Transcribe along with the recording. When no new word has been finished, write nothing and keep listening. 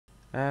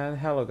And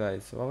hello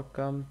guys,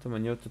 welcome to my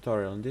new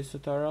tutorial. In this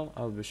tutorial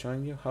I'll be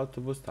showing you how to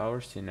boost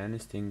hours in any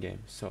Steam game.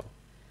 So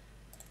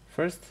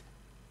first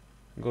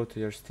go to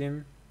your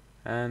Steam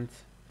and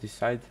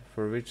decide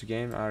for which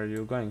game are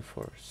you going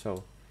for.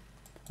 So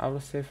I will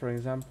say for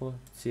example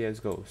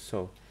CSGO.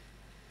 So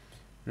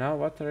now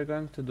what we're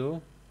going to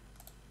do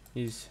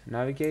is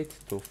navigate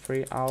to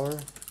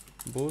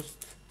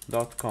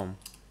freehourboost.com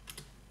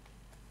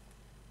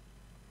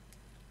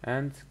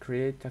and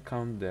create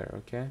account there,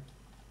 okay?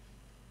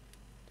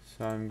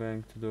 So I'm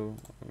going to do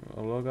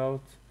a logout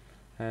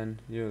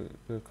and you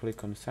will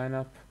click on sign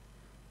up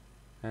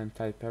and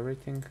type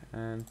everything,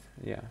 and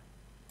yeah,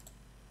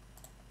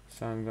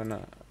 so I'm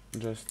gonna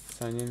just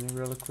sign in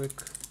really quick.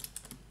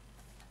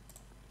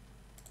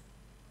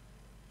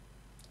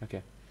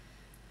 Okay,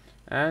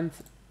 and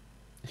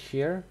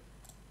here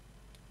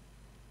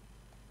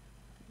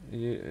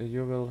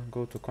you will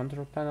go to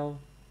control panel,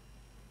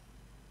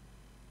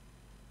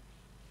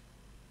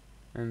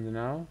 and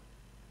now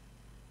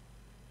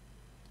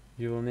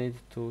you will need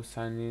to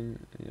sign in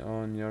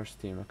on your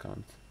Steam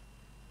account.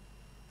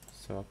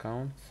 So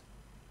account,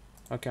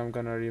 okay, I'm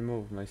gonna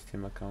remove my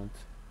Steam account.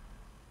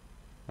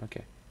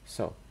 Okay,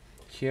 so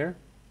here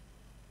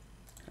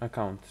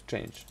account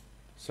change.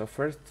 So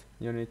first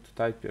you need to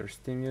type your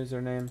Steam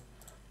username,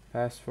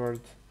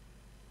 password,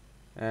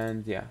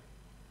 and yeah,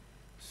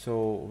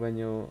 so when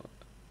you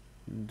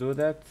do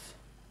that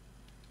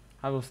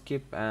I will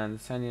skip and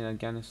sign in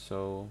again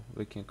so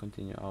we can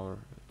continue our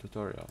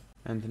tutorial.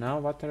 And now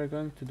what we're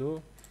going to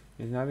do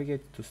is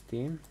navigate to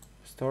Steam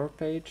store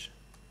page,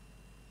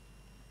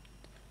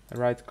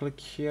 right click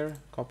here,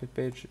 copy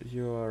page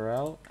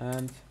URL,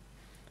 and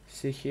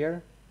see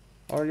here,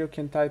 or you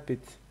can type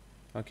it.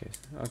 Okay,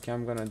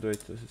 I'm gonna do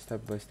it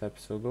step by step.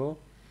 So go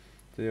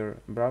to your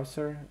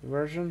browser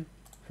version,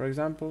 for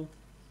example,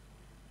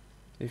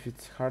 if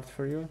it's hard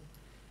for you,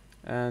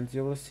 and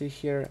you will see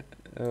here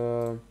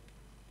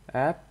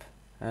app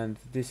and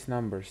these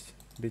numbers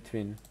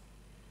between.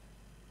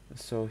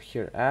 So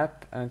here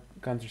app and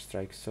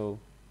Counter-Strike, so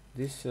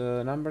these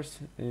numbers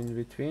in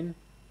between,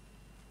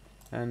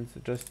 and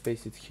just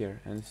paste it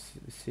here and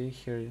see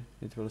here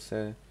it will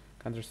say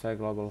Counter-Strike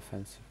Global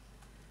Offensive,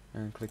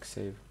 and click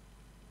save.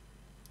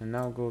 And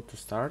now go to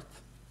start,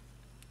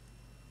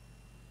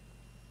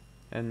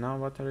 and now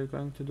what are you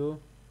going to do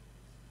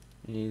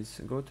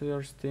is go to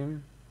your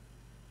Steam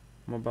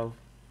mobile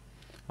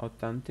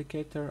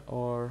authenticator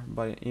or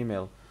by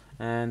email,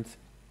 and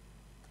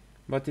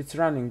but it's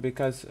running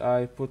because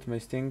I put my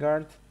Steam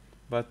card,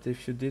 but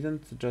if you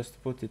didn't,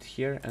 just put it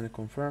here and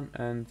confirm,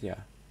 and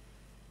yeah,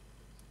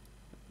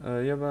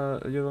 you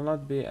will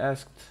not be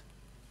asked,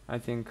 I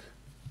think,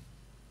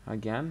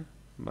 again,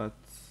 but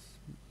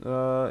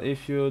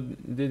if you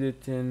did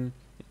it in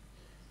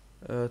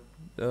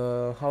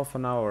half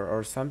an hour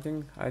or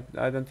something,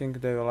 I don't think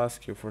they will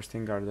ask you for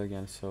Steam card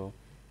again. So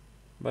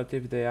but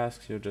if they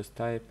ask you, just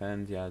type,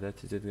 and yeah,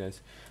 that is it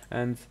guys.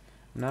 And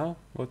now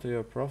go to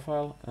your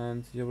profile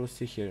and you will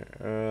see here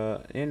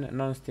in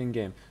non-Steam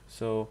game.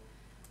 So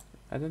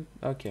I don't,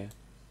 okay,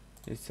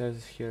 it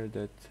says here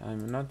that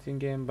I'm not in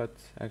game, but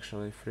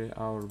actually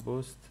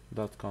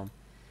freehourboost.com,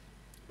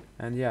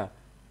 and yeah,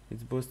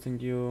 it's boosting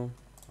you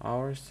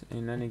hours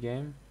in any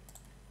game.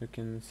 You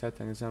can set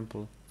an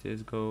example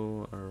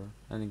CSGO or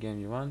any game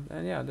you want,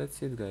 and yeah,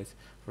 that's it guys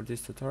for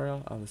this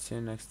tutorial. I will see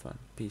you next one.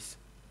 Peace.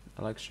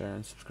 Like, share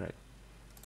and subscribe.